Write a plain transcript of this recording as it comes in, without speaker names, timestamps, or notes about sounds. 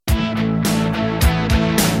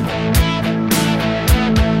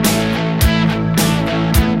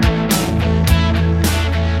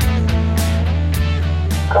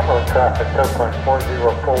airplane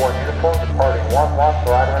 4041 uniform, departing 11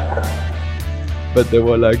 glider and But there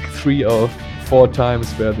were like 3 or 4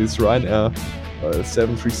 times where this Ryanair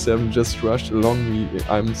 737 just rushed along me.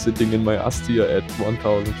 I'm sitting in my Astia at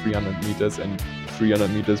 1,300 meters, and 300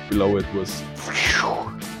 meters below it was...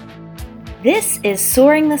 This is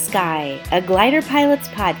Soaring the Sky, a glider pilot's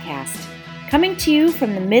podcast, coming to you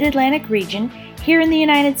from the Mid-Atlantic region here in the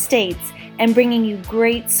United States and bringing you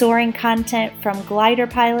great soaring content from glider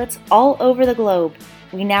pilots all over the globe.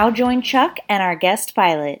 We now join Chuck and our guest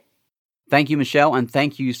pilot. Thank you, Michelle, and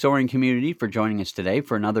thank you, soaring community, for joining us today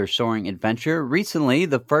for another soaring adventure. Recently,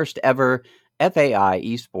 the first ever FAI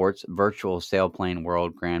Esports Virtual Sailplane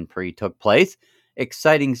World Grand Prix took place.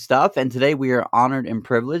 Exciting stuff, and today we are honored and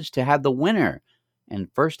privileged to have the winner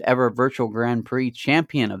and first ever Virtual Grand Prix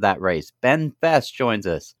champion of that race. Ben Fest joins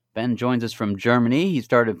us. Ben joins us from Germany. He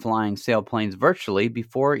started flying sailplanes virtually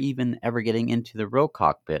before even ever getting into the real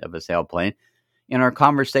cockpit of a sailplane. In our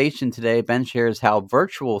conversation today, Ben shares how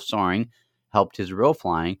virtual soaring helped his real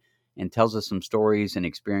flying and tells us some stories and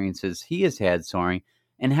experiences he has had soaring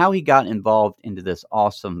and how he got involved into this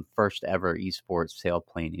awesome first ever esports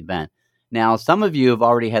sailplane event. Now, some of you have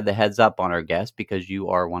already had the heads up on our guest because you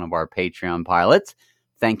are one of our Patreon pilots.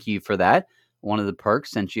 Thank you for that. One of the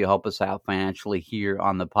perks, since you help us out financially here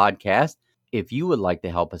on the podcast, if you would like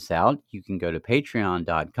to help us out, you can go to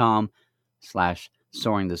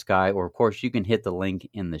patreon.com/soaringthesky, or of course you can hit the link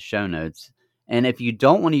in the show notes. And if you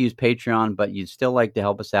don't want to use Patreon, but you'd still like to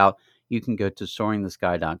help us out, you can go to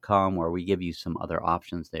soaringthesky.com, where we give you some other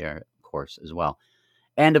options there, of course, as well.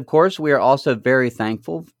 And of course, we are also very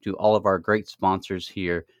thankful to all of our great sponsors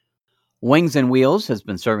here. Wings and Wheels has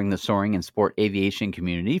been serving the soaring and sport aviation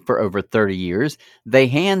community for over 30 years. They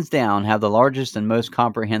hands down have the largest and most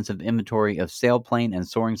comprehensive inventory of sailplane and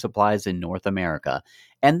soaring supplies in North America,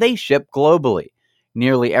 and they ship globally.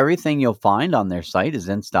 Nearly everything you'll find on their site is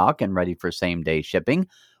in stock and ready for same-day shipping.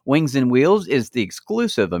 Wings and Wheels is the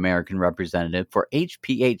exclusive American representative for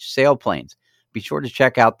HPH sailplanes. Be sure to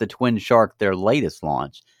check out the Twin Shark, their latest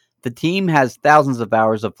launch. The team has thousands of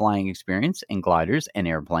hours of flying experience in gliders and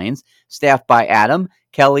airplanes, staffed by Adam,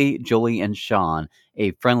 Kelly, Julie, and Sean.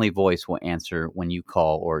 A friendly voice will answer when you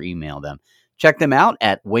call or email them. Check them out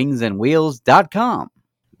at wingsandwheels.com.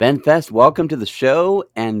 Ben Fest, welcome to the show.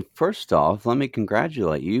 And first off, let me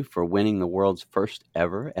congratulate you for winning the world's first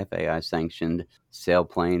ever FAI-sanctioned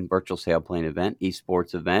sailplane, virtual sailplane event,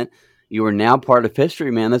 esports event. You are now part of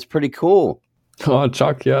history, man. That's pretty cool. Oh,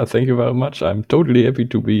 Chuck, yeah, thank you very much. I'm totally happy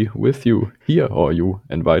to be with you here, or you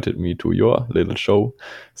invited me to your little show.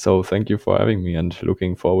 So thank you for having me, and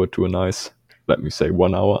looking forward to a nice, let me say,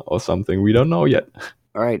 1 hour or something. We don't know yet.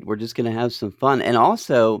 All right, we're just going to have some fun. And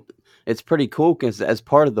also, it's pretty cool because as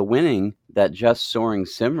part of the winning, that Just Soaring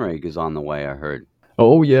sim rig is on the way, I heard.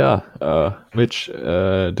 Oh, yeah. Mitch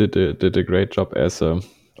did a great job as or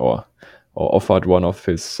offered one of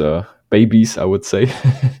his babies, I would say.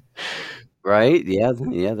 Right? Yeah.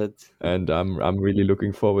 That's. And I'm really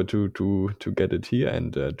looking forward to get it here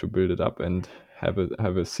and to build it up and have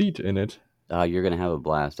a seat in it. You're gonna have a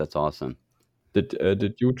blast. That's awesome.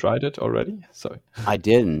 Did you try it already? Sorry, I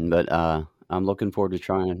didn't, but I'm looking forward to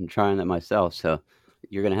trying it myself. So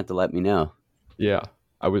you're gonna have to let me know. Yeah,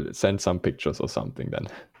 I will send some pictures or something then.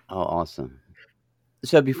 Oh, awesome.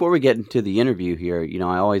 So before we get into the interview here,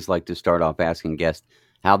 I always like to start off asking guests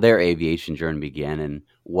how their aviation journey began and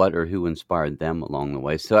what or who inspired them along the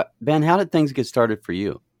way. So, Ben, how did things get started for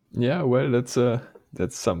you? Yeah, well, that's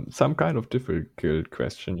some kind of difficult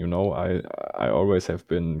question. I always have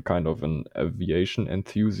been kind of an aviation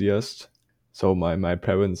enthusiast. So my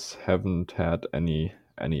parents haven't had any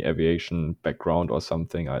aviation background or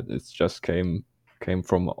something. It just came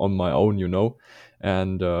from on my own,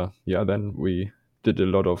 and then we did a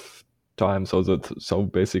lot of time. So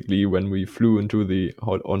basically, when we flew into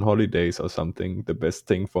on holidays or something, the best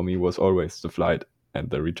thing for me was always the flight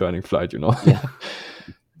and the returning flight. Yeah.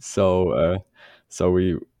 So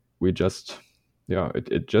we just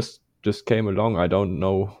it just came along. I don't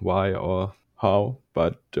know why or how,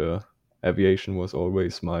 but aviation was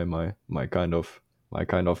always my kind of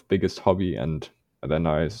biggest hobby. And then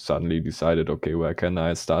I suddenly decided, okay, where can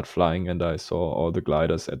I start flying? And I saw all the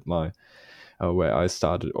gliders at my where I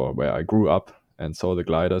started or where I grew up, and saw the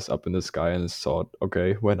gliders up in the sky, and thought,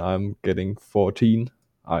 okay, when I'm getting 14,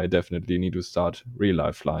 I definitely need to start real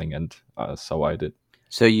life flying. And so I did.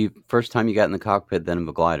 So first time you got in the cockpit then of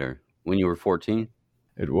a glider when you were 14?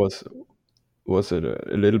 It was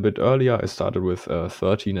a little bit earlier. I started with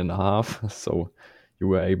 13 and a half. So you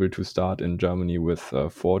were able to start in Germany with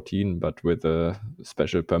 14, but with a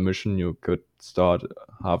special permission, you could start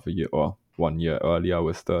half a year or 1 year earlier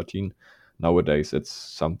with 13. nowadays it's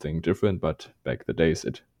something different, but back the days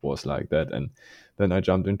it was like that. And then I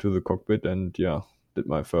jumped into the cockpit and did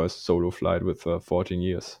my first solo flight with 14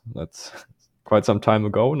 years. That's quite some time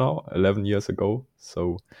ago now, 11 years ago.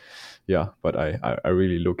 So but I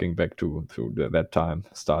really looking back to that time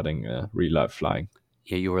starting real life flying.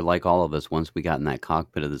 Yeah, you were like all of us. Once we got in that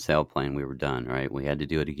cockpit of the sailplane, we were done, right? We had to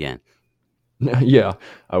do it again. Yeah,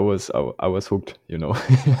 I was hooked,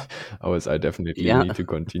 I definitely Yeah. need to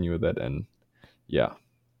continue that. And yeah.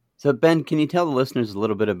 So, Ben, can you tell the listeners a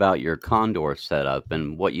little bit about your Condor setup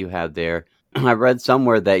and what you have there? I read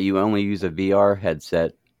somewhere that you only use a VR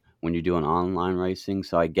headset when you're doing online racing.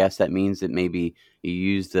 So I guess that means that maybe you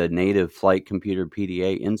use the native flight computer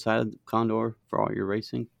PDA inside of the Condor for all your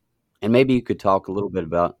racing. And maybe you could talk a little bit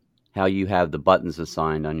about how you have the buttons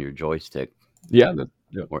assigned on your joystick. Yeah,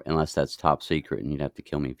 Or unless that's top secret, and you'd have to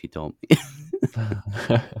kill me if you told me.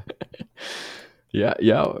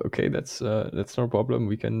 Yeah, okay, that's no problem.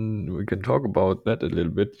 We can talk about that a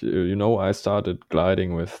little bit. I started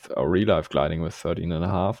gliding with real life gliding with 13 and a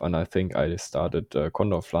half, and I think I started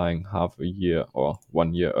Condor flying half a year or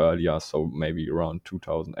 1 year earlier, so maybe around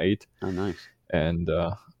 2008. Oh, nice. And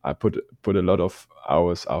I put a lot of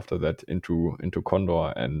hours after that into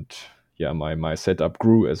Condor, and my setup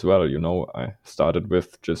grew as well. I started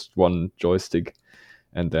with just one joystick,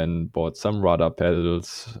 and then bought some rudder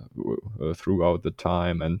pedals throughout the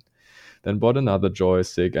time, and then bought another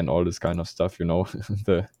joystick and all this kind of stuff.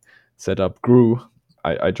 The setup grew.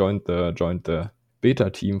 I joined the beta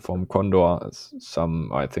team from Condor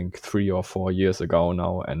some, I think, 3 or 4 years ago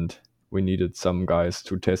now, and we needed some guys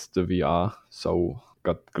to test the VR, so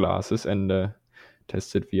got glasses and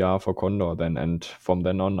tested VR for Condor then. And from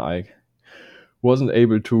then on I wasn't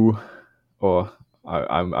able to, or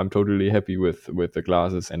I'm totally happy with the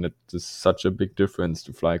glasses, and it is such a big difference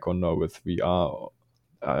to fly Condor with VR.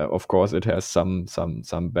 Of course, it has some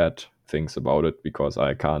bad things about it, because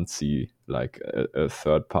I can't see like a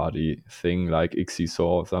third party thing like XCSAW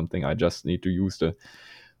or something. I just need to use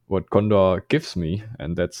what Condor gives me,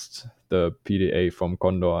 and that's the PDA from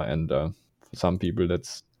Condor. And for some people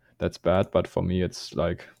that's bad, but for me it's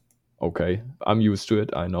like, okay, I'm used to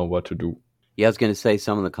it. I know what to do. Yeah, I was going to say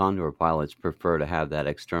some of the Condor pilots prefer to have that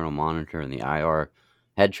external monitor and the IR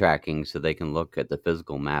head tracking so they can look at the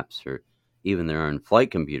physical maps or even their own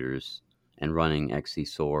flight computers and running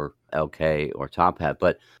XCSOAR, LK, or Top Hat.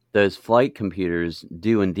 But those flight computers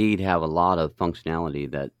do indeed have a lot of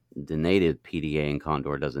functionality that the native PDA in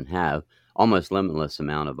Condor doesn't have. Almost limitless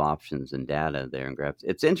amount of options and data there and graphs.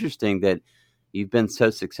 It's interesting that you've been so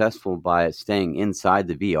successful by staying inside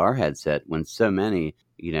the VR headset when so many,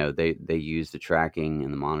 they use the tracking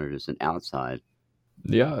and the monitors and outside.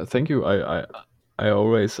 Yeah, thank you. I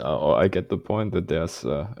always or I get the point that there's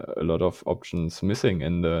a lot of options missing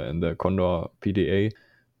in the Condor PDA,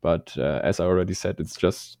 but as I already said, it's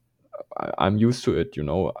just I'm used to it.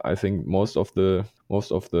 I think most of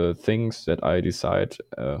the things that I decide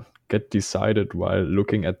get decided while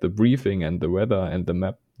looking at the briefing and the weather and the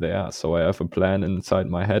map there. So I have a plan inside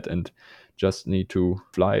my head and just need to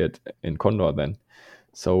fly it in Condor then.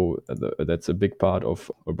 So that's a big part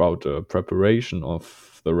about preparation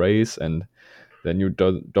of the race, and then you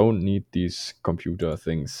don't need these computer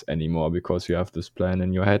things anymore, because you have this plan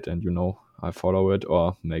in your head, and I follow it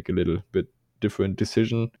or make a little bit different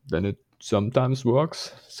decision. Then it sometimes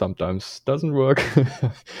works, sometimes doesn't work.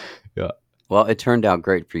 Yeah, Well, it turned out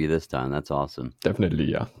great for you this time. That's awesome. definitely.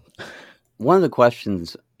 Yeah. One of the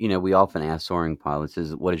questions, we often ask soaring pilots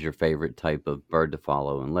is, what is your favorite type of bird to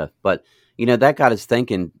follow and lift? But, that got us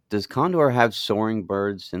thinking, does Condor have soaring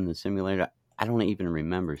birds in the simulator? I don't even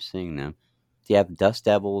remember seeing them. Do you have dust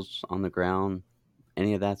devils on the ground?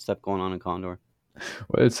 Any of that stuff going on in Condor?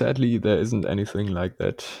 Well, sadly, there isn't anything like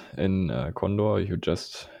that in Condor. You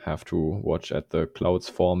just have to watch at the clouds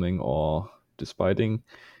forming or despiting.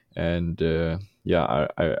 And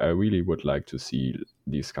I really would like to see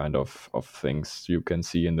these kind of things you can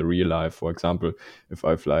see in the real life. For example, if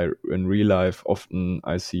I fly in real life, often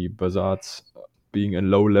I see buzzards being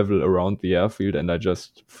in low level around the airfield, and I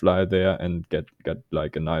just fly there and get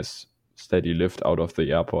like a nice steady lift out of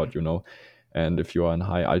the airport. And if you are in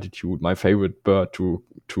high altitude, my favorite bird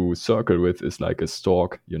to circle with is like a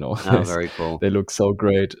stork. Oh, very cool. They look so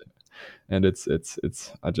great. And it's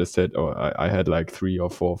I just said, I had like 3 or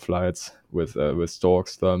 4 flights with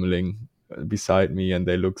storks thermaling beside me, and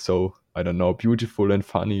they look so, I don't know, beautiful and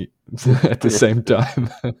funny at the same time.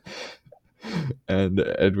 And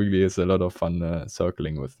it really is a lot of fun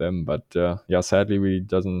circling with them. But sadly we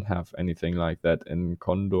doesn't have anything like that in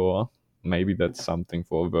Condor. Maybe that's something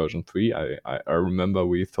for version 3. I remember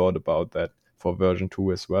we thought about that for version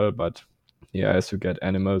 2 as well, but as you get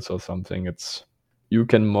animals or something, you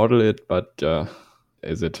can model it, but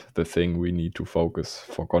is it the thing we need to focus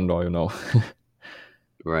for Condor,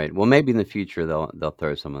 Right. Well, maybe in the future they'll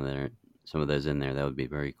throw some of those in there. That would be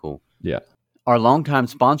very cool. Yeah. Our longtime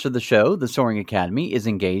sponsor of the show, the Soaring Academy, is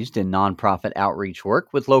engaged in nonprofit outreach work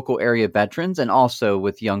with local area veterans and also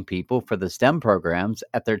with young people for the STEM programs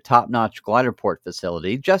at their top-notch Gliderport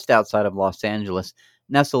facility just outside of Los Angeles,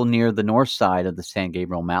 nestled near the north side of the San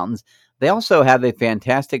Gabriel Mountains. They also have a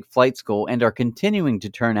fantastic flight school and are continuing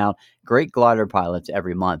to turn out great glider pilots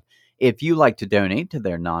every month. If you like to donate to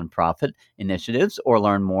their nonprofit initiatives or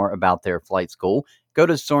learn more about their flight school, go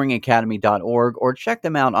to soaringacademy.org or check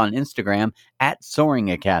them out on Instagram at Soaring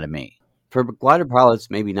Academy. For glider pilots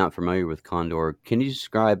maybe not familiar with Condor, can you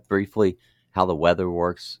describe briefly how the weather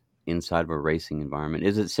works inside of a racing environment?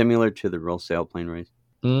 Is it similar to the real sailplane race?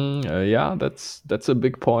 Yeah, that's a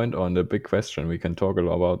big point on the big question. We can talk a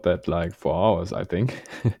lot about that like for hours, I think.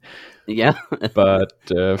 Yeah. But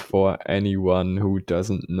for anyone who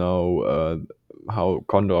doesn't know how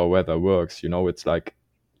Condor weather works, it's like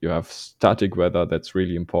you have static weather that's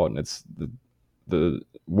really important. It's the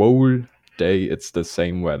whole day, it's the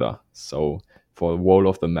same weather. So for the whole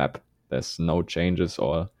of the map, there's no changes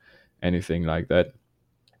or anything like that.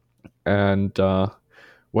 And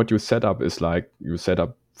what you set up is like you set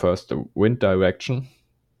up first the wind direction,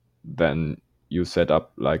 then you set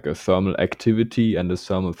up like a thermal activity and a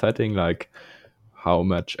thermal setting, like how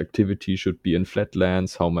much activity should be in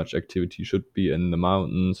flatlands, how much activity should be in the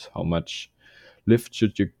mountains, how much lift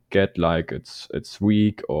should you get, like it's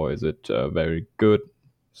weak or is it very good,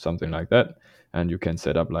 something like that. And you can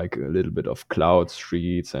set up like a little bit of cloud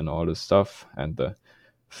streets and all this stuff and the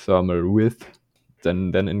thermal width.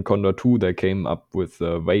 Then in Condor 2 they came up with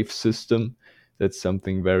a wave system. That's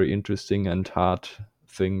something very interesting and hard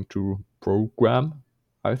thing to program,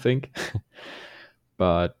 I think.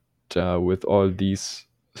 But with all these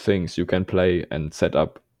things you can play and set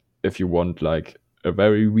up if you want like a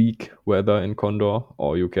very weak weather in Condor,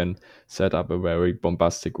 or you can set up a very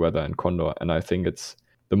bombastic weather in Condor. And I think it's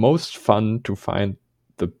the most fun to find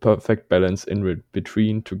the perfect balance in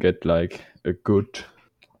between to get like a good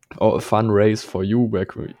or a fun race for you, where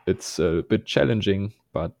it's a bit challenging,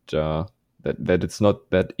 but that it's not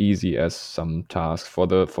that easy as some tasks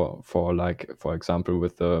for like, for example,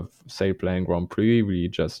 with the sailplane Grand Prix we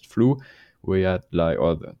just flew. We had like,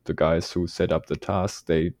 or the guys who set up the task,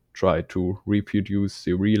 they try to reproduce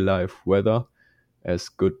the real life weather as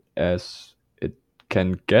good as it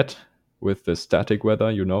can get with the static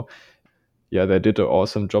weather, Yeah, they did an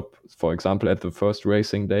awesome job. For example, at the first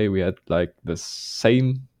racing day, we had like the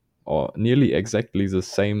same or nearly exactly the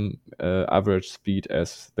same average speed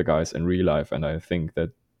as the guys in real life, and I think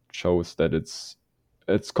that shows that it's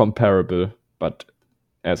comparable. But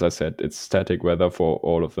as I said, it's static weather for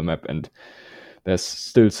all of the map, and there's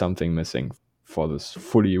still something missing for this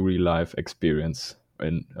fully real life experience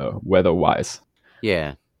in weather wise.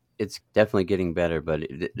 Yeah, it's definitely getting better, but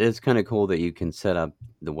it's kind of cool that you can set up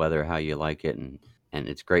the weather how you like it, and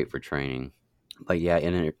it's great for training. But yeah,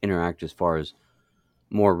 interact as far as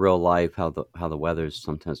more real life, how the weather is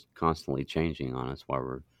sometimes constantly changing on us while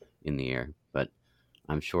we're in the air. But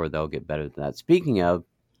I'm sure they'll get better at that. Speaking of,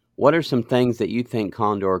 what are some things that you think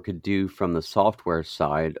Condor could do from the software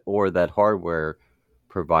side, or that hardware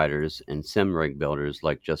providers and sim rig builders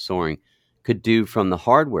like Just Soaring could do from the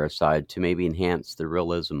hardware side to maybe enhance the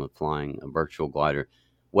realism of flying a virtual glider?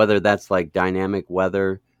 Whether that's like dynamic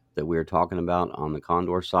weather that we were talking about on the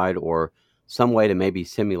Condor side, or some way to maybe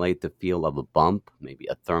simulate the feel of a bump, maybe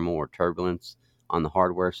a thermal or turbulence on the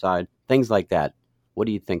hardware side, things like that. What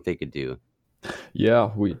do you think they could do?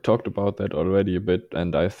 Yeah, we talked about that already a bit,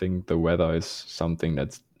 and I think the weather is something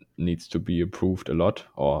that needs to be improved a lot,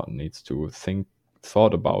 or needs to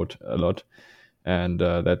thought about a lot, and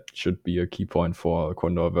that should be a key point for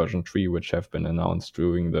Condor version 3, which have been announced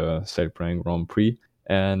during the Sailplane Grand Prix.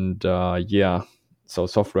 And yeah, so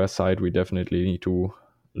software side, we definitely need to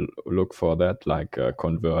look for that, like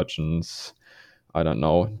convergence, I don't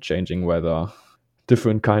know, changing weather,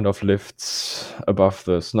 different kind of lifts above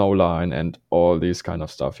the snow line, and all these kind of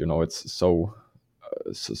stuff. It's so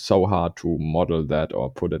hard to model that or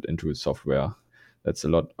put it into software. That's a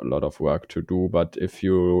lot of work to do. But if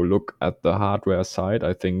you look at the hardware side,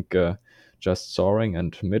 I think Just Soaring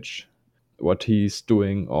and Mitch, what he's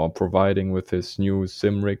doing or providing with his new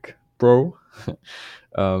Simrig Pro,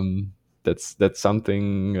 that's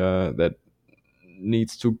something that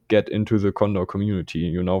needs to get into the Condor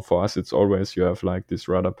community. For us, it's always you have like these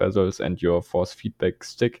rudder pedals and your force feedback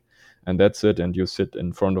stick, and that's it. And you sit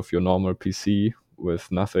in front of your normal PC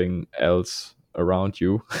with nothing else around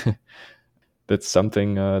you. that's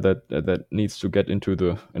something that needs to get into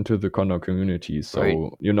the Condor community. So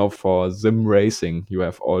Right. for sim racing, you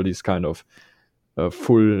have all these kind of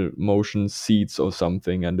full motion seats or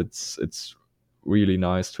something, and it's really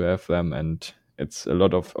nice to have them, and makes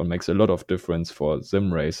a lot of difference for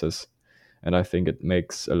sim races, and I think it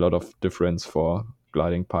makes a lot of difference for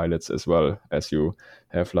gliding pilots as well, as you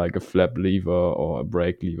have like a flap lever or a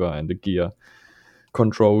brake lever and a gear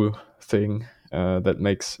control thing that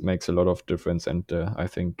makes a lot of difference, and I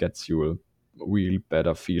think gets you a real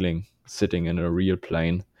better feeling sitting in a real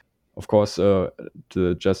plane. Of course,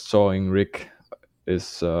 the just sawing rig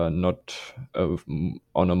is not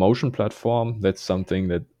on a motion platform. That's something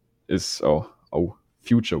that is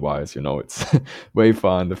future wise. It's way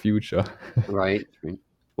far in the future. Right.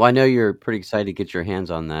 Well, I know you're pretty excited to get your hands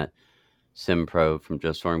on that Sim Pro from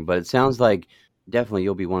Just Soaring, but it sounds like definitely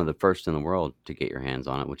you'll be one of the first in the world to get your hands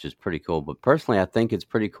on it, which is pretty cool. But personally, I think it's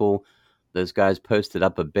pretty cool those guys posted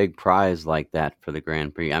up a big prize like that for the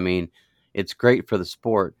Grand Prix. I mean, it's great for the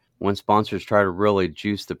sport when sponsors try to really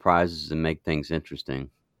juice the prizes and make things interesting.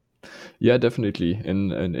 Yeah, definitely.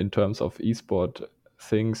 In terms of esport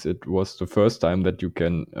things, it was the first time that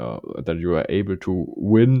you are able to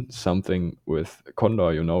win something with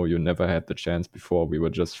Condor. You never had the chance before. We were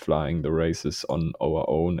just flying the races on our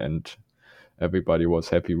own, and everybody was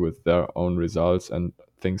happy with their own results and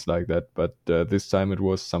things like that. But this time it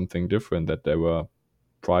was something different, that there were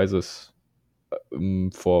prizes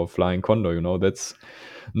for flying Condor. That's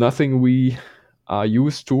nothing we are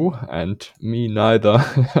used to, and me neither.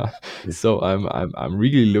 So I'm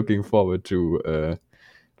really looking forward to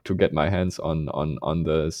get my hands on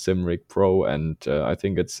the Simrig Pro, and I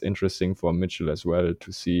think it's interesting for Mitchell as well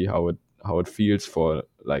to see how it feels for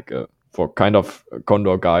for kind of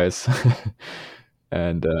Condor guys,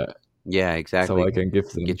 and Yeah, so exactly. I can give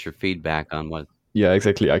them. Get your feedback on what. Yeah,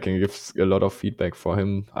 exactly. I can give a lot of feedback for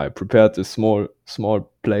him. I prepared a small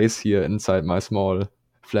place here inside my small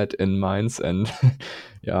flat in Mainz, and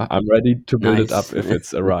yeah, I'm ready to build it up Nice. if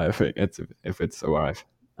it's arriving. If it's arrived.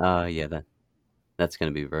 Yeah, that's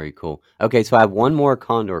going to be very cool. Okay, so I have one more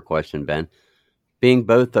Condor question, Ben. Being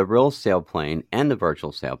both a real sailplane and a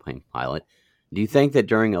virtual sailplane pilot, do you think that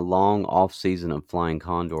during a long off season of flying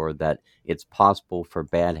Condor that it's possible for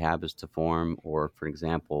bad habits to form, or for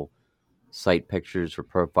example, sight pictures or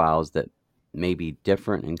profiles that may be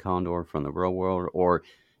different in Condor from the real world? Or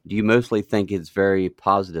do you mostly think it's very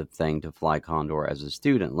positive thing to fly Condor as a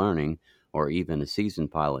student learning or even a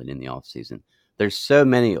seasoned pilot in the off season? There's so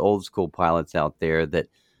many old school pilots out there that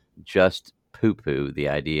just poo-poo the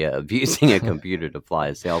idea of using a computer to fly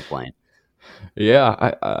a sailplane.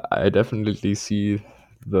 Yeah, I definitely see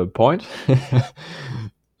the point.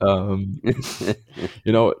 um,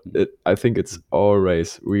 I think it's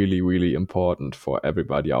always really, really important for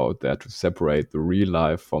everybody out there to separate the real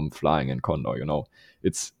life from flying in Condor.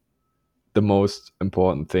 It's the most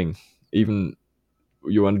important thing. Even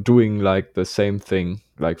you are doing like the same thing,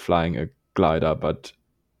 like flying a glider, but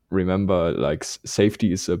remember, like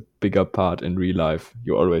safety is a bigger part in real life.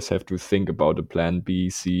 You always have to think about a plan B,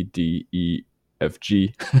 C, D, E, F,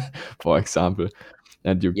 G, for example,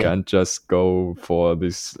 and you Yeah. can't just go for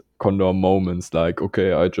these Condor moments like,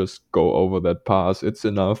 okay, I just go over that pass, it's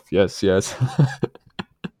enough, yes.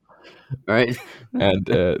 Right. And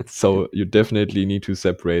so you definitely need to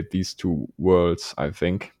separate these two worlds, I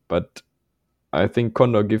think. But I think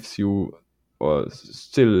Condor gives you, or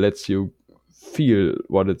still lets you feel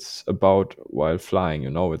what it's about while flying.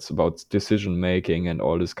 It's about decision making and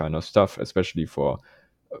all this kind of stuff, especially for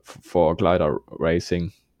glider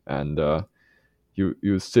racing. And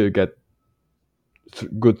you still get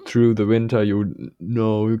good through the winter.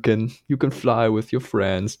 You can fly with your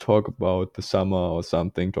friends, talk about the summer or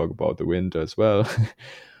something, talk about the winter as well.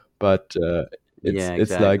 But Yeah, it's like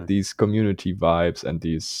exactly. these community vibes and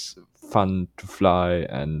these fun to fly,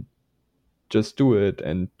 and just do it,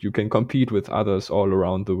 and you can compete with others all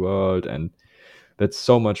around the world, and that's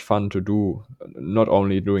so much fun to do, not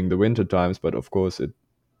only during the winter times, but of course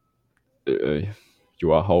uh,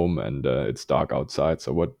 you are home and it's dark outside,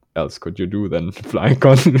 so what else could you do than flying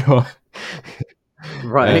Condor?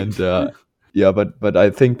 Right. And yeah, but I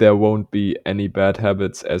think there won't be any bad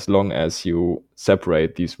habits as long as you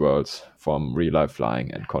separate these worlds from real life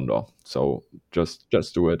flying and Condor. So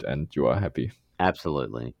just do it and you are happy.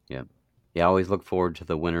 Absolutely. Yeah. Yeah, I always look forward to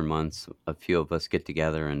the winter months. A few of us get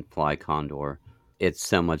together and fly Condor. It's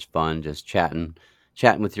so much fun just chatting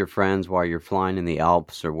with your friends while you're flying in the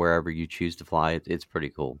Alps or wherever you choose to fly. It's pretty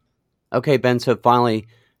cool. Okay, Ben, so finally,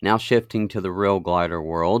 now shifting to the real glider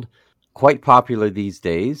world. Quite popular these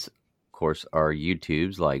days, of course, are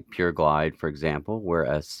YouTubes like Pure Glide, for example, where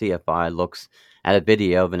a CFI looks at a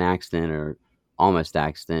video of an accident or almost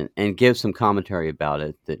accident and give some commentary about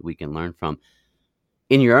it that we can learn from.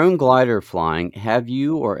 In your own glider flying, have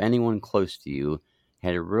you or anyone close to you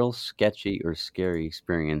had a real sketchy or scary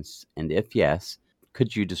experience? And if yes,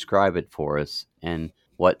 could you describe it for us and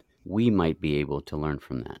what we might be able to learn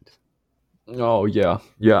from that? Oh yeah,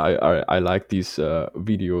 yeah. I like these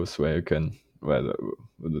videos where you can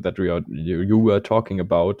that you were talking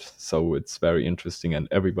about. So it's very interesting, and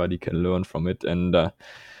everybody can learn from it. And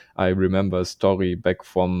I remember a story back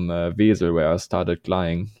from Wesel where I started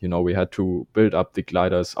gliding. We had to build up the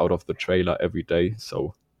gliders out of the trailer every day.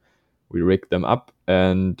 So we rigged them up,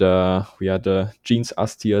 and we had a Jeans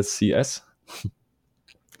Astia CS,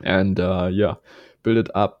 and build it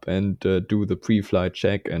up and do the pre-flight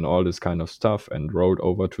check and all this kind of stuff, and rode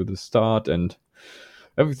over to the start, and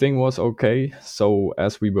everything was okay. So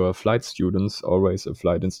as we were flight students, always a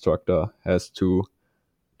flight instructor has to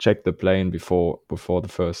check the plane before the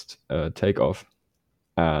first takeoff.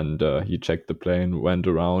 And he checked the plane, went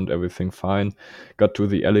around, everything fine, got to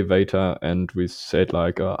the elevator, and we said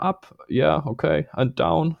like up, yeah, okay, and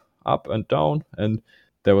down, up and down, and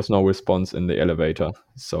there was no response in the elevator.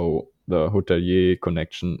 So the hotelier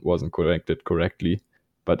connection wasn't connected correctly,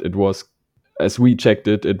 but it was, as we checked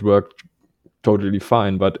it, it worked totally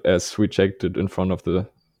fine. But as we checked it in front of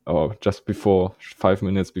or just before, 5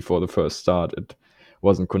 minutes before the first start, it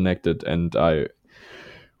wasn't connected. And I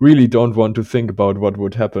really don't want to think about what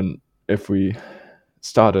would happen if we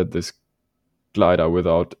started this glider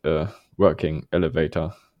without a working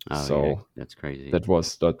elevator. Oh, So yeah, that's crazy. that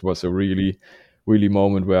was a really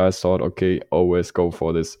moment where I thought, okay, always go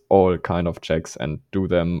for this all kind of checks and do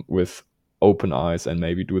them with open eyes, and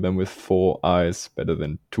maybe do them with 4 eyes, better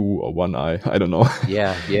than 2 or 1 eye. I don't know.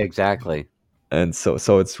 Yeah, exactly. And so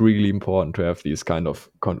it's really important to have these kind of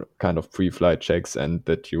pre-flight checks, and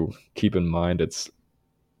that you keep in mind it's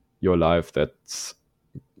your life that's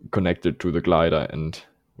connected to the glider and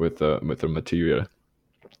with the material.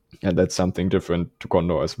 And that's something different to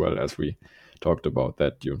Condor as well, as we talked about,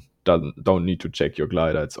 that you don't need to check your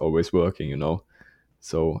glider, it's always working.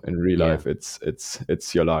 So in real Yeah. life,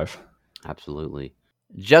 it's your life. Absolutely.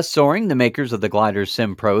 Just Soaring, the makers of the Glider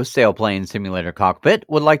Sim Pro sailplane simulator cockpit,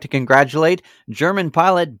 would like to congratulate German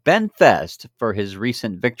pilot Ben Fest for his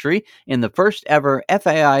recent victory in the first ever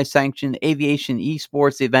FAI-sanctioned aviation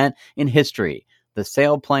esports event in history, the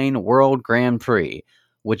Sailplane World Grand Prix,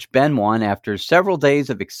 which Ben won after several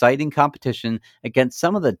days of exciting competition against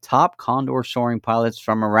some of the top Condor soaring pilots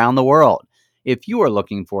from around the world. If you are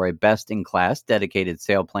looking for a best-in-class dedicated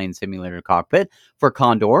sailplane simulator cockpit for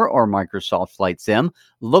Condor or Microsoft Flight Sim,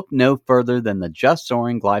 look no further than the Just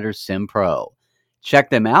Soaring Glider Sim Pro.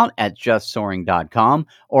 Check them out at justsoaring.com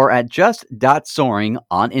or at just.soaring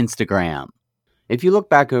on Instagram. If you look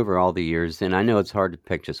back over all the years, and I know it's hard to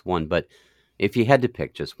pick just one, but if you had to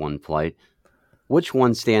pick just one flight, which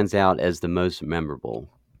one stands out as the most memorable?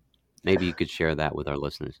 Maybe you could share that with our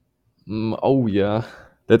listeners. Oh yeah,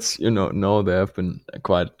 that's no, there have been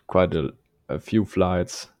quite a few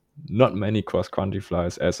flights, not many cross-country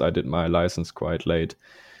flights, as I did my license quite late.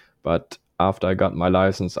 But after I got my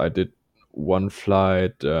license, I did one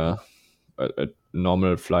flight, a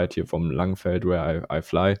normal flight here from Langfeld, where I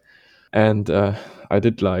fly, and I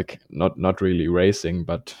did like not really racing,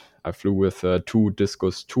 but I flew with 2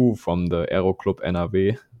 Discus 2 from the Aero Club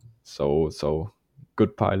NRW, so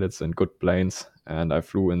good pilots and good planes, and I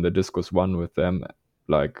flew in the Discus 1 with them,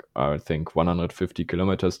 like I think 150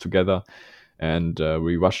 kilometers together, and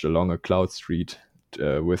we rushed along a cloud street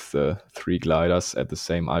with 3 gliders at the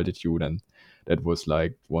same altitude, and that was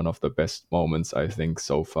like one of the best moments I think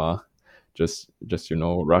so far. Just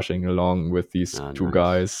rushing along with these Oh, 2 nice.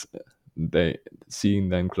 guys, they seeing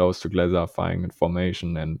them close together, flying in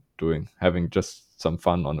formation, and having just some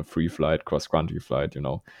fun on a free flight, cross country flight,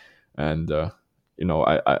 and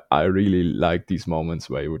I really like these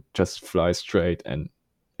moments where you would just fly straight and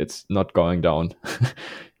it's not going down.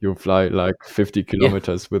 You fly like 50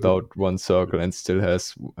 kilometers without one circle and still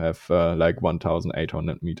have like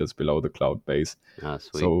 1,800 meters below the cloud base. Oh,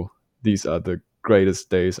 sweet. So these are the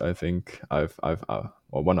greatest days I think I've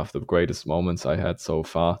or one of the greatest moments I had so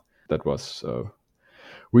far. That was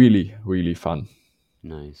really, really fun.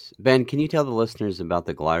 Nice. Ben, can you tell the listeners about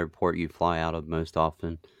the glider port you fly out of most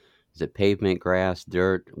often? Is it pavement, grass,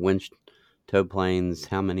 dirt, winch, tow planes?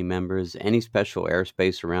 How many members? Any special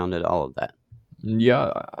airspace around it? All of that.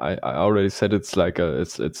 Yeah, I already said it's like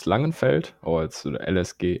it's Langenfeld, or it's the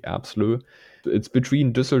LSG Erbslöh. It's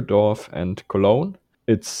between Düsseldorf and Cologne.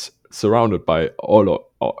 It's surrounded by all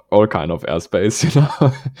kind of airspace.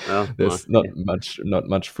 Oh, There's not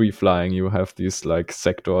much free flying. You have this like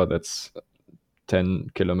sector that's 10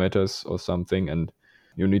 kilometers or something, and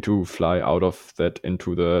you need to fly out of that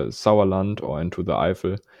into the Sauerland or into the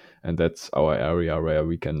Eifel, and that's our area where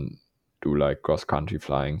we can do like cross-country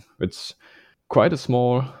flying. It's quite a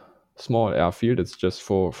small airfield. It's just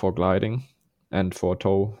for gliding and for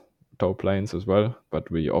tow planes as well,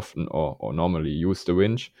 but we often or normally use the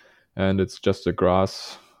winch, and it's just a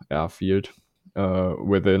grass airfield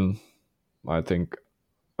within, I think,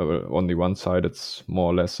 on the one side it's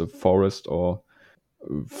more or less a forest or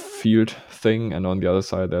field thing, and on the other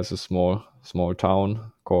side there's a small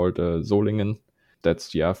town called Solingen. That's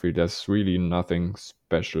the airfield. There's really nothing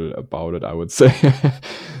special about it, I would say,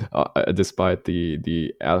 despite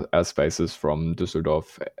the airspaces from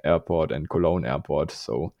Düsseldorf Airport and Cologne Airport.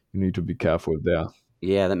 So you need to be careful there.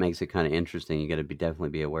 Yeah, that makes it kind of interesting. You got to definitely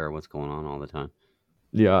be aware of what's going on all the time.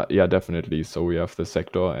 Yeah, definitely. So we have the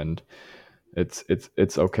sector, and it's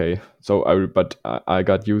okay. So I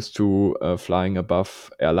got used to flying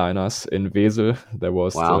above airliners in Wesel. There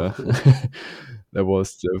was Wow. there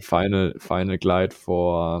was the final glide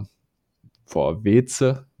for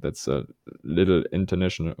Weze. That's a little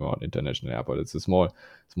international airport. It's a small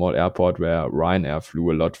airport where Ryanair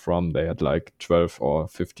flew a lot from. They had like 12 or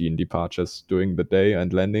 15 departures during the day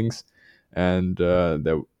and landings. And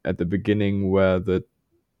at the beginning where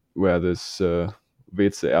this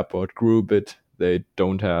Weze airport grew a bit, they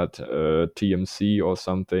don't had TMC or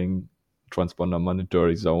something, transponder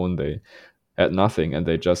monitoring zone. They had nothing, and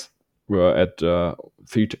they just were at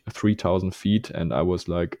 3,000 feet, and I was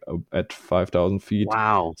like at 5,000 feet.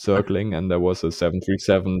 Wow. Circling, and there was a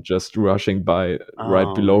 737 just rushing by right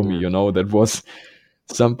Oh, below me. man. That was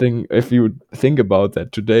something. If you think about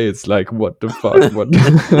that today, it's like, what the fuck? What?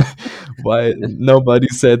 Why nobody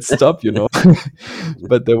said stop?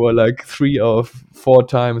 But there were like 3 or 4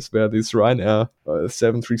 times where this Ryanair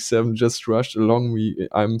 737 just rushed along me.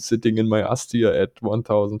 I'm sitting in my Astia at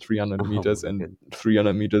 1,300 meters, my and goodness.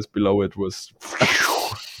 300 meters below it was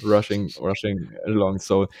rushing along.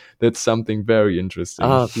 So that's something very interesting.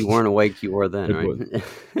 Oh, if you weren't awake, you were then, It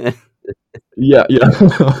right? Yeah.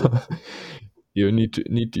 You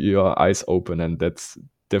need your eyes open, and that's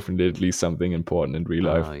definitely something important in real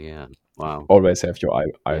life. Oh, yeah. Wow. Always have your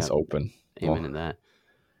eyes Yeah. open. Amen to that.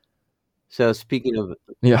 So speaking of,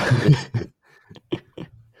 Yeah.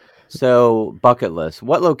 so bucket list.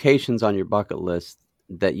 What locations on your bucket list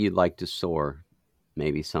that you'd like to soar,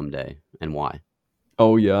 maybe someday, and why?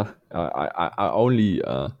 Oh yeah, I only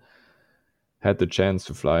had the chance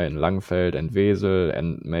to fly in Langfeld and Wesel,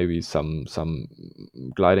 and maybe some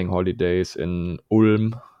gliding holidays in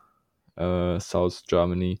Ulm, South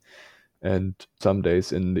Germany, and some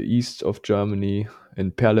days in the east of Germany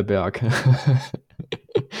in Perleberg.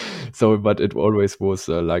 So, but it always was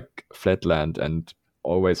like flatland, and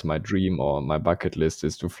always my dream or my bucket list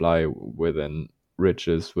is to fly within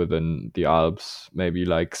ridges within the Alps, maybe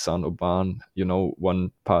like Saint-Aubin.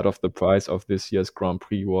 One part of the prize of this year's Grand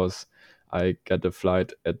Prix was I get a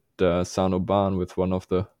flight at Saint-Aubin with one of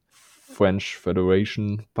the French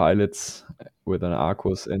Federation pilots with an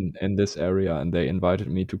Arcus in this area, and they invited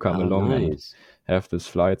me to come Oh, along and nice. have this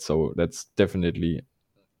flight. So that's definitely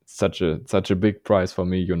such a big prize for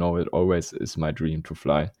me. It always is my dream to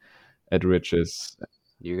fly at ridges.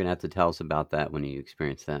 You're gonna have to tell us about that when you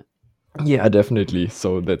experience that. Yeah, definitely.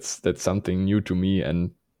 So that's something new to me,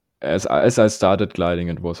 and as I started gliding,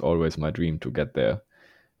 it was always my dream to get there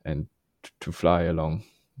and to fly along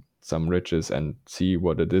some ridges and see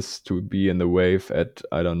what it is to be in the wave at,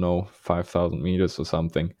 I don't know, 5,000 meters or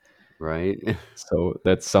something. Right. So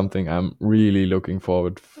that's something I'm really looking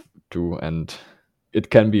forward to, and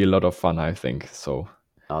it can be a lot of fun, I think. So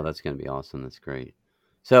Oh, that's gonna be awesome. That's great.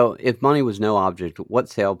 So, if money was no object, what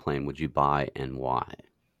sailplane would you buy and why?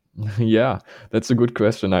 yeah, that's a good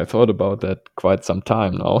question. I thought about that quite some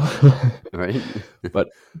time now. Right. but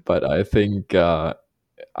I think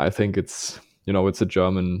it's it's a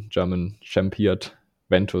German Champiert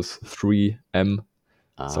Ventus 3M.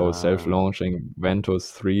 So Ah, self-launching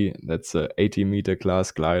Ventus 3. That's a 80-meter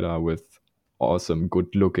class glider with awesome,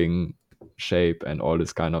 good-looking shape and all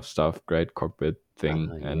this kind of stuff. Great cockpit thing,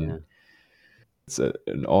 yeah. and it's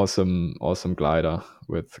an awesome glider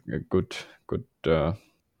with a good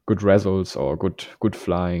results or good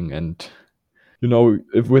flying. And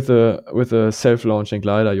if with a self-launching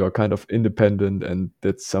glider, you're kind of independent, and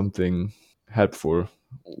that's something helpful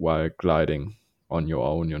while gliding on your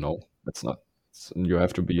own. It's not you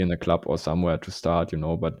have to be in a club or somewhere to start,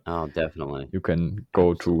 but Oh, definitely. you can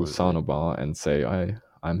go to Absolutely. Saint-Aubin and say,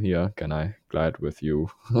 I'm here, can I glide with you?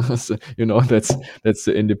 So, that's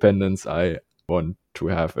the independence I want to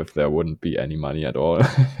have if there wouldn't be any money at all.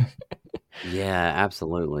 Yeah,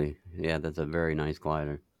 absolutely. Yeah, that's a very nice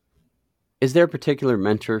glider. Is there a particular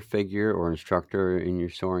mentor figure or instructor in your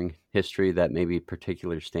soaring history that maybe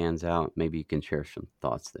particular stands out? Maybe you can share some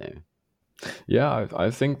thoughts there. Yeah, I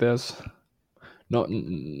think there's no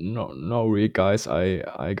real guys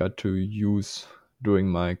I got to use during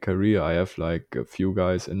my career. I have like a few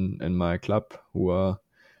guys in my club who are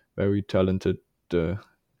very talented uh,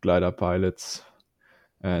 glider pilots,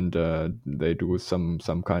 and they do some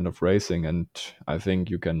kind of racing, and I think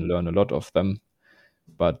you can learn a lot of them.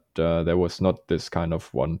 But there was not this kind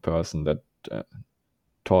of one person that uh,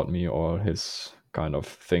 taught me all his kind of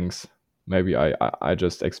things. Maybe I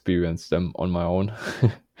just experienced them on my own,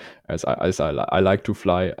 I like to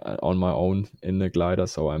fly on my own in the glider,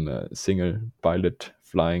 so I'm a single pilot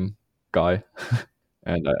flying guy,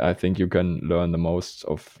 and I think you can learn the most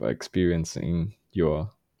of experiencing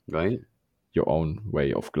Right? your own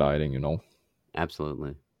way of gliding.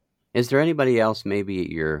 Absolutely. Is there anybody else, maybe at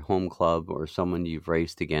your home club or someone you've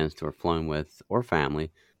raced against or flown with or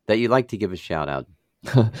family, that you'd like to give a shout out?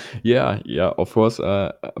 Yeah, of course,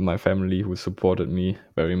 my family who supported me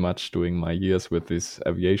very much during my years with this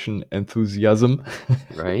aviation enthusiasm.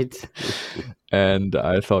 Right? And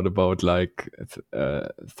I thought about like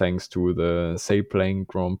thanks to the Sailplane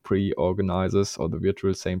Grand Prix organizers, or the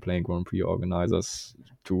virtual Sailplane Grand Prix organizers,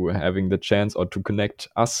 to having the chance or to connect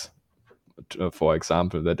us, for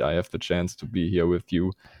example, that I have the chance to be here with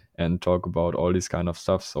you and talk about all this kind of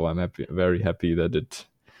stuff. So I'm very happy that it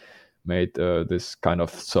made this kind of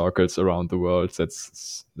circles around the world.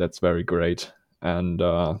 That's very great. And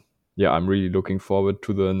yeah, I'm really looking forward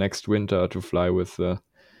to the next winter to fly with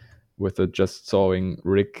a just soaring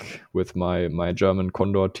rig with my German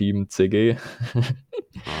Condor team CG.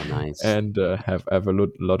 Oh, nice. And have a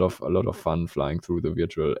lot of fun flying through the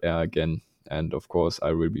virtual air again. And of course,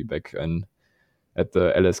 I will be back at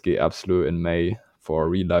the LSG Absolute in May for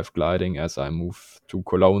real life gliding, as I move to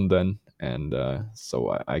Cologne then, and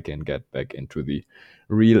so I can get back into the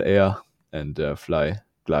real air and fly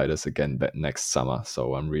gliders again next summer.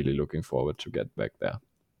 So I'm really looking forward to get back there.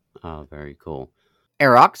 Oh, very cool.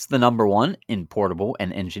 Aerox, the #1 in portable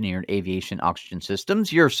and engineered aviation oxygen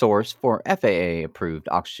systems, your source for FAA-approved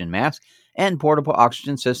oxygen mask and portable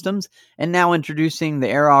oxygen systems, and now introducing the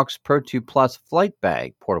Aerox Pro 2 Plus Flight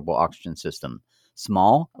Bag portable oxygen system.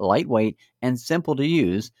 Small, lightweight, and simple to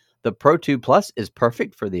use, the Pro 2 Plus is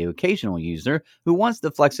perfect for the occasional user who wants the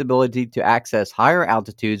flexibility to access higher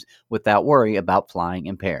altitudes without worry about flying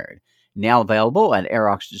impaired. Now available at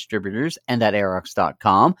Aerox distributors and at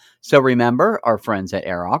Aerox.com. So remember, our friends at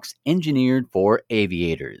Aerox, engineered for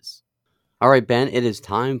aviators. All right, Ben, it is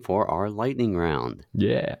time for our lightning round.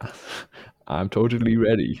 Yeah, I'm totally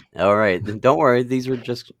ready. All right, don't worry. These are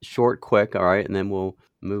just short, quick. All right, and then we'll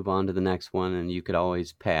move on to the next one. And you could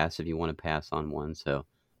always pass if you want to pass on one. So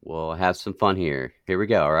we'll have some fun here. Here we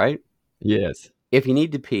go. All right. Yes. If you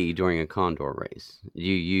need to pee during a Condor race,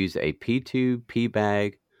 you use a P2, pee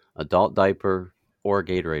bag, adult diaper, or a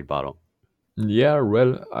Gatorade bottle. Yeah,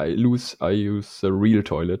 well, I use a real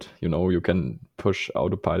toilet. You can push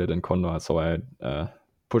autopilot and Condor, so I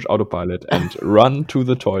push autopilot and run to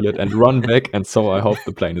the toilet and run back, and so I hope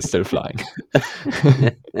the plane is still flying.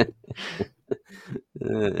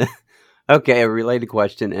 Okay, a related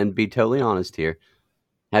question, and be totally honest here.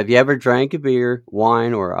 Have you ever drank a beer,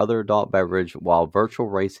 wine, or other adult beverage while virtual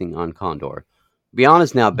racing on Condor? Be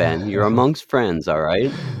honest now, Ben. You're amongst friends, all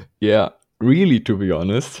right? Yeah, really, to be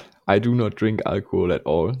honest, I do not drink alcohol at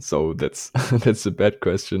all, so that's that's a bad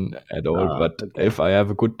question at all. But Okay. if I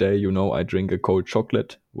have a good day, I drink a cold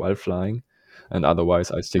chocolate while flying, and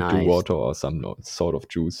otherwise I stick to Nice. water or some sort of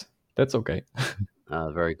juice. That's okay.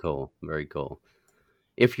 Very cool. Very cool.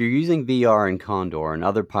 If you're using VR in Condor and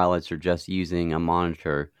other pilots are just using a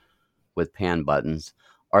monitor with pan buttons,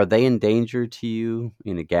 are they in danger to you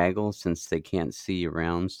in a gaggle since they can't see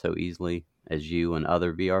around so easily as you and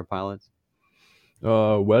other VR pilots?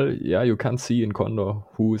 Well, yeah, you can see in Condor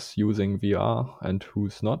who's using VR and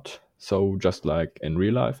who's not. So just like in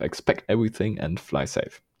real life, expect everything and fly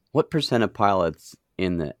safe. What percent of pilots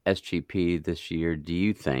in the SGP this year do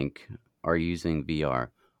you think are using VR?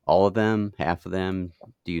 All of them? Half of them?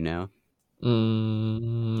 Do you know?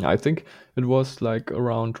 I think it was like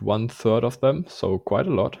around 1/3 of them, so quite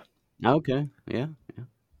a lot. Okay. Yeah.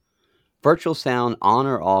 Virtual sound on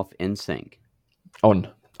or off in sync? On.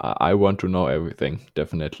 I want to know everything.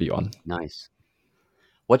 Definitely on. Nice.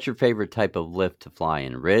 What's your favorite type of lift to fly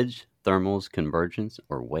in? Ridge, thermals, convergence,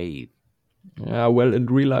 or wave? Yeah, well, in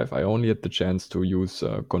real life, I only had the chance to use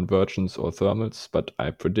convergence or thermals, but I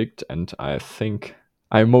predict and I think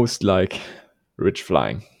I most like ridge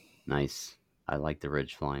flying. Nice. I like the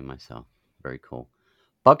ridge flying myself. Very cool.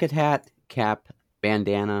 Bucket hat, cap,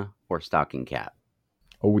 bandana, or stocking cap?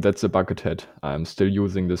 Oh, that's a bucket hat. I'm still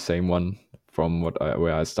using the same one from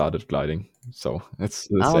where I started gliding. So it's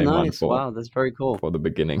the Oh, same one nice. Wow, that's very cool. for the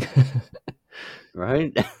beginning.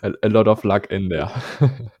 Right? A lot of luck in there.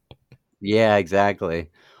 Yeah,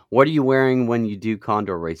 exactly. What are you wearing when you do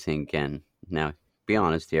condor racing again? Now, be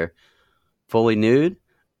honest here. Fully nude,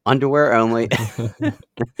 underwear only,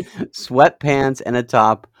 sweatpants and a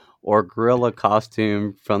top, or gorilla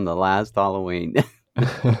costume from the last Halloween?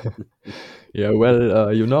 Yeah,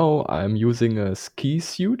 well, I'm using a ski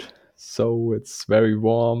suit, so it's very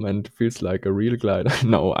warm and feels like a real glider.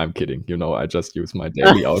 No, I'm kidding. I just use my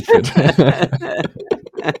daily outfit.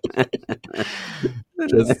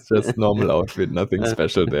 Just normal outfit, nothing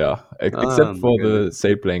special there. Except Oh my for goodness. the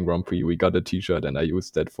Sailplane Grand Prix, we got a T-shirt and I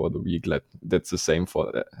used that for the week. That's the same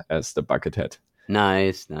as the bucket hat.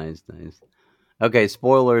 Nice, nice, nice. Okay,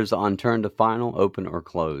 spoilers on turn to final, open or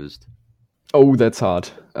closed. Oh, that's hard.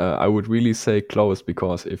 I would really say close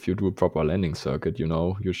because if you do a proper landing circuit,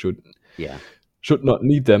 you Yeah. should not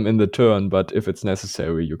need them in the turn, but if it's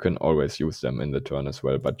necessary, you can always use them in the turn as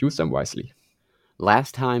well, but use them wisely.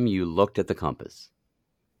 Last time you looked at the compass.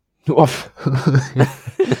 I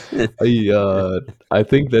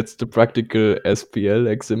think that's the practical SPL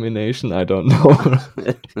examination. I don't know.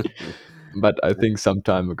 But I think some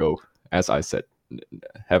time ago, as I said,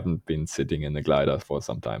 haven't been sitting in a glider for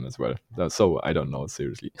some time as well. So I don't know,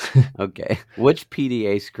 seriously. Okay. Which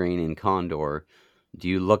PDA screen in Condor do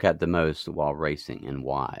you look at the most while racing and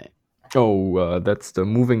why? Oh, that's the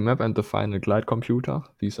moving map and the final glide computer.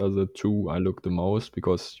 These are the two I look the most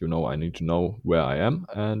because, I need to know where I am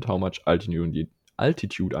and how much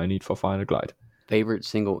altitude I need for final glide. Favorite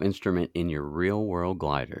single instrument in your real world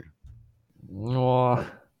glider? Oh,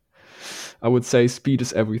 I would say speed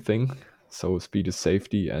is everything. So speed is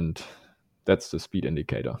safety, and that's the speed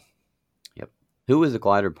indicator. Yep. Who is a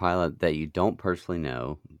glider pilot that you don't personally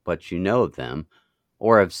know, but you know of them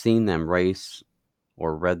or have seen them race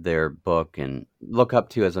or read their book and look up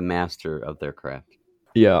to as a master of their craft?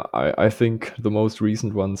 Yeah, I think the most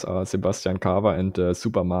recent ones are Sebastian Cava and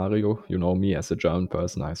Super Mario. You know me as a German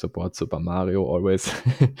person, I support Super Mario always.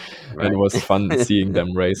 And Right. it was fun seeing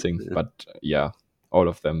them racing. But yeah, all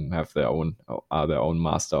of them are their own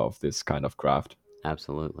master of this kind of craft.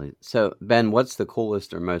 Absolutely. So, Ben, what's the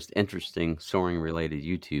coolest or most interesting soaring related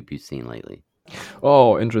YouTube you've seen lately?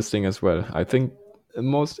 Oh, interesting as well. I think the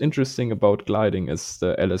most interesting about gliding is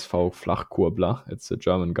the LSV Flachkurbler. It's a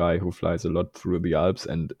German guy who flies a lot through the Alps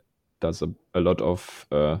and does a lot of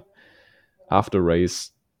after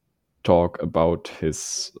race talk about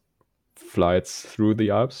his flights through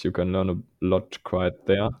the Alps. You can learn a lot quite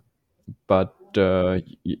there. But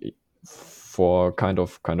for kind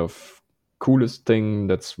of coolest thing,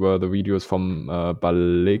 that's where the videos from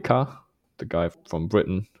Baleka, the guy from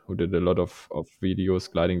Britain who did a lot of videos,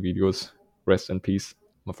 gliding videos. Rest in peace,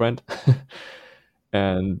 my friend.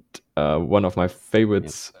 And one of my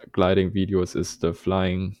favorites gliding videos is the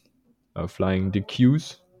flying the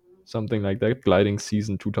Qs, something like that. Gliding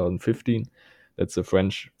season 2015. That's a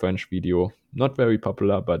French video. Not very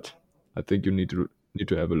popular, but I think you need to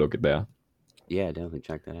have a look at there. Yeah, definitely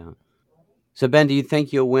check that out. So, Ben, do you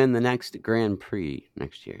think you'll win the next Grand Prix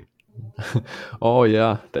next year? Oh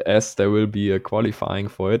yeah, there will be a qualifying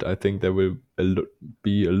for it. I think there will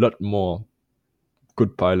be a lot more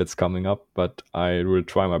good pilots coming up, but I will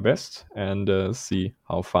try my best and see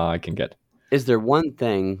how far I can get. Is there one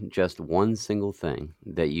thing, just one single thing,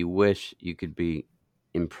 that you wish you could be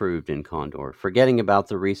improved in Condor? Forgetting about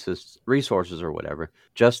the resources or whatever,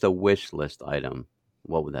 just a wish list item.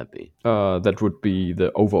 What would that be? That would be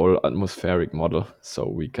the overall atmospheric model, so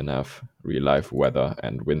we can have real life weather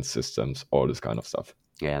and wind systems, all this kind of stuff.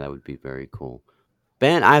 Yeah, that would be very cool.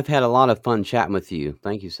 Ben, I've had a lot of fun chatting with you.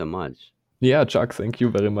 Thank you so much. Yeah, Chuck, thank you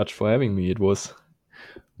very much for having me. It was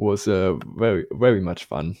very very much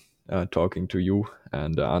fun talking to you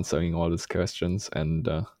and answering all these questions, and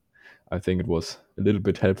I think it was a little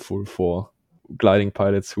bit helpful for gliding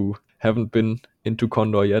pilots who haven't been into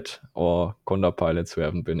Condor yet, or Condor pilots who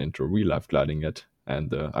haven't been into real life gliding yet.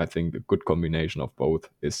 And I think a good combination of both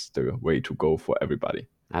is the way to go for everybody.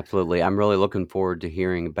 Absolutely. I'm really looking forward to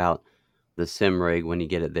hearing about the sim rig when you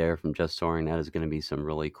get it there from Just Soaring. That is going to be some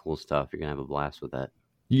really cool stuff. You're going to have a blast with that.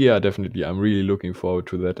 Yeah, definitely. I'm really looking forward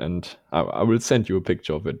to that. And I will send you a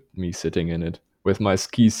picture of it, me sitting in it with my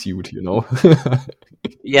ski suit,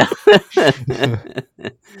 Yeah.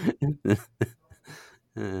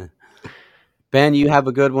 Ben, you have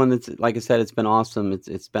a good one. That's, like I said, it's been awesome.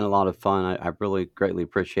 It's been a lot of fun. I really greatly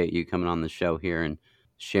appreciate you coming on the show here and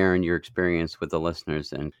sharing your experience with the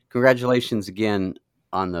listeners. And congratulations again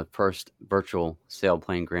on the first virtual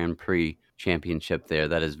sailplane Grand Prix championship there.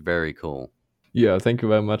 That is very cool. Yeah, thank you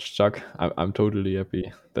very much, Chuck. I'm totally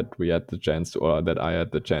happy that we had the chance to, or that I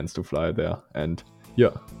had the chance to fly there. And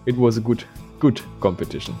yeah, it was a good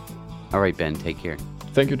competition. All right, Ben, take care.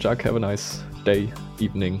 Thank you, Chuck. Have a nice day,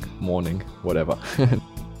 evening, morning, whatever.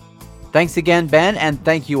 Thanks again, Ben, and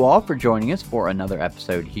thank you all for joining us for another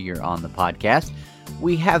episode here on the podcast.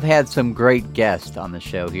 We have had some great guests on the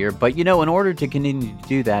show here, but in order to continue to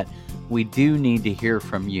do that, we do need to hear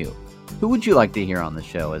from you. Who would you like to hear on the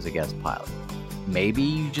show as a guest pilot? Maybe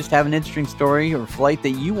you just have an interesting story or flight that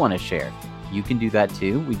you want to share. You can do that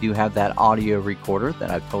too. We do have that audio recorder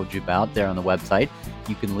that I've told you about there on the website.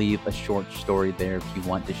 You can leave a short story there if you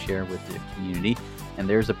want to share with the community, and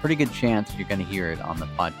there's a pretty good chance you're going to hear it on the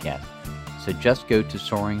podcast. So just go to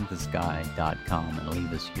soaringthesky.com and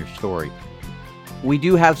leave us your story. We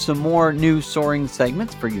do have some more new soaring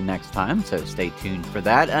segments for you next time, so stay tuned for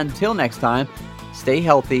that. Until next time, stay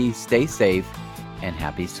healthy, stay safe, and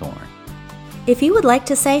happy soaring. If you would like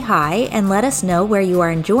to say hi and let us know where you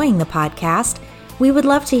are enjoying the podcast, we would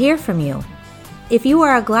love to hear from you. If you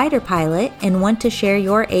are a glider pilot and want to share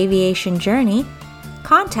your aviation journey,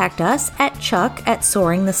 contact us at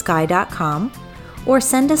chuck@soaringthesky.com or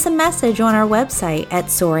send us a message on our website at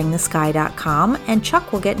soaringthesky.com and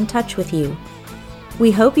Chuck will get in touch with you.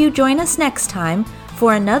 We hope you join us next time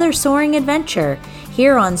for another soaring adventure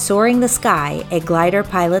here on Soaring the Sky, a Glider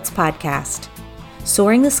Pilots podcast.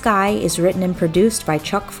 Soaring the Sky is written and produced by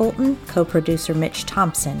Chuck Fulton, co-producer Mitch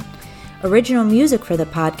Thompson. Original music for the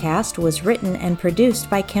podcast was written and produced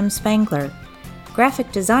by Kim Spangler.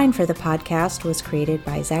 Graphic design for the podcast was created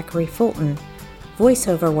by Zachary Fulton.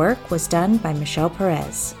 Voiceover work was done by Michelle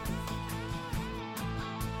Perez.